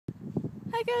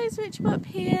Hi guys, Rachybop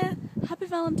here. Happy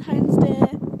Valentine's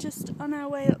Day. Just on our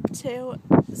way up to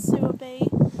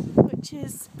Rachybop, which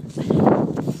is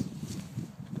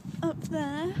up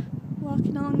there,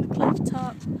 walking along the cliff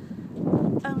top.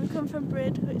 And we come from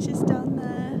Brid, which is down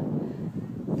there.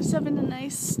 Just having a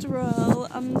nice stroll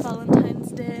on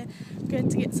Valentine's Day. We're going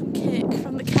to get some cake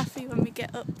from the cafe when we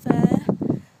get up there.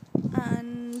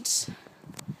 And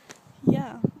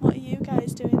yeah, what are you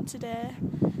guys doing today?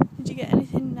 Did you get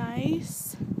anything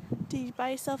nice? Did you buy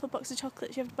yourself a box of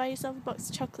chocolates? You have to buy yourself a box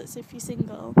of chocolates if you're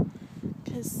single,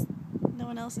 because no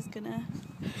one else is gonna.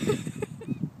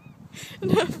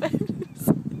 No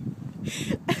offense.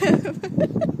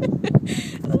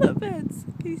 Oh, look, birds.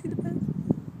 Can you see the birds?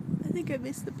 I think I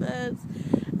missed the birds.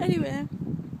 Anyway,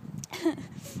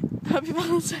 happy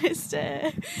Valentine's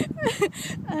Day.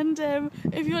 And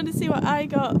if you want to see what I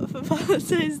got for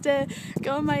Valentine's Day,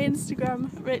 go on my Instagram,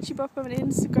 Rachybop on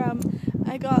Instagram.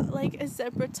 I got like a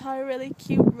zebra tie, really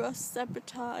cute rust zebra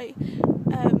tie.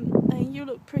 And You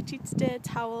Look Pretty Today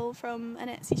towel from an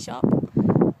Etsy shop.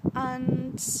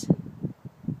 And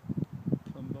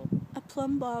a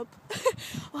plum bob.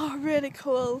 Oh, really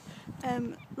cool.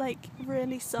 Like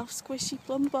really soft, squishy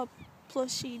plum bob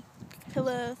plushy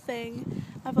pillow thing.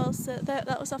 I've also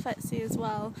that was off Etsy as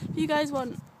well. If you guys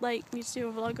want like me to do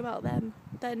a vlog about them,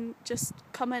 then just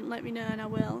comment, let me know, and I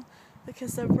will,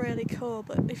 because they're really cool.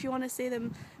 But if you want to see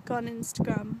them, go on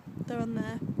Instagram. They're on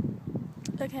there.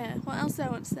 Okay, what else do I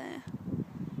want to say?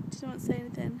 Did you want to say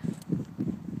anything?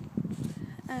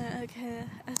 Okay,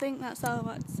 I think that's all I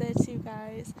want to say to you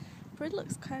guys. Brid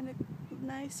looks kind of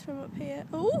nice from up here.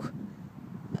 Oh,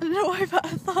 I don't know why, but I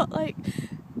thought like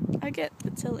I get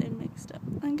the tilting mixed up.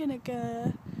 I'm gonna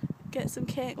go get some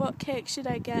cake. What cake should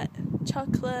I get?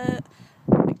 Chocolate,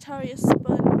 Victoria sponge.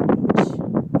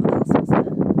 What else is there?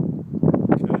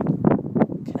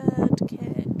 Curd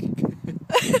cake.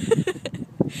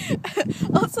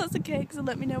 All sorts of cakes, and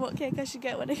let me know what cake I should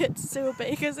get when I get to Rachybop,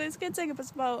 because it's gonna take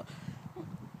us about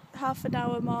half an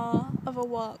hour more of a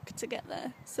walk to get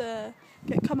there. So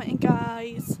get commenting,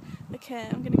 guys. Okay,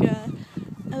 I'm gonna go.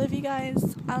 I love you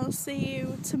guys. I'll see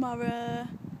you tomorrow.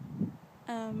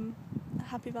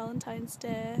 Happy Valentine's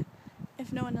Day.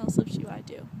 If no one else loves you, I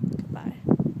do. Goodbye.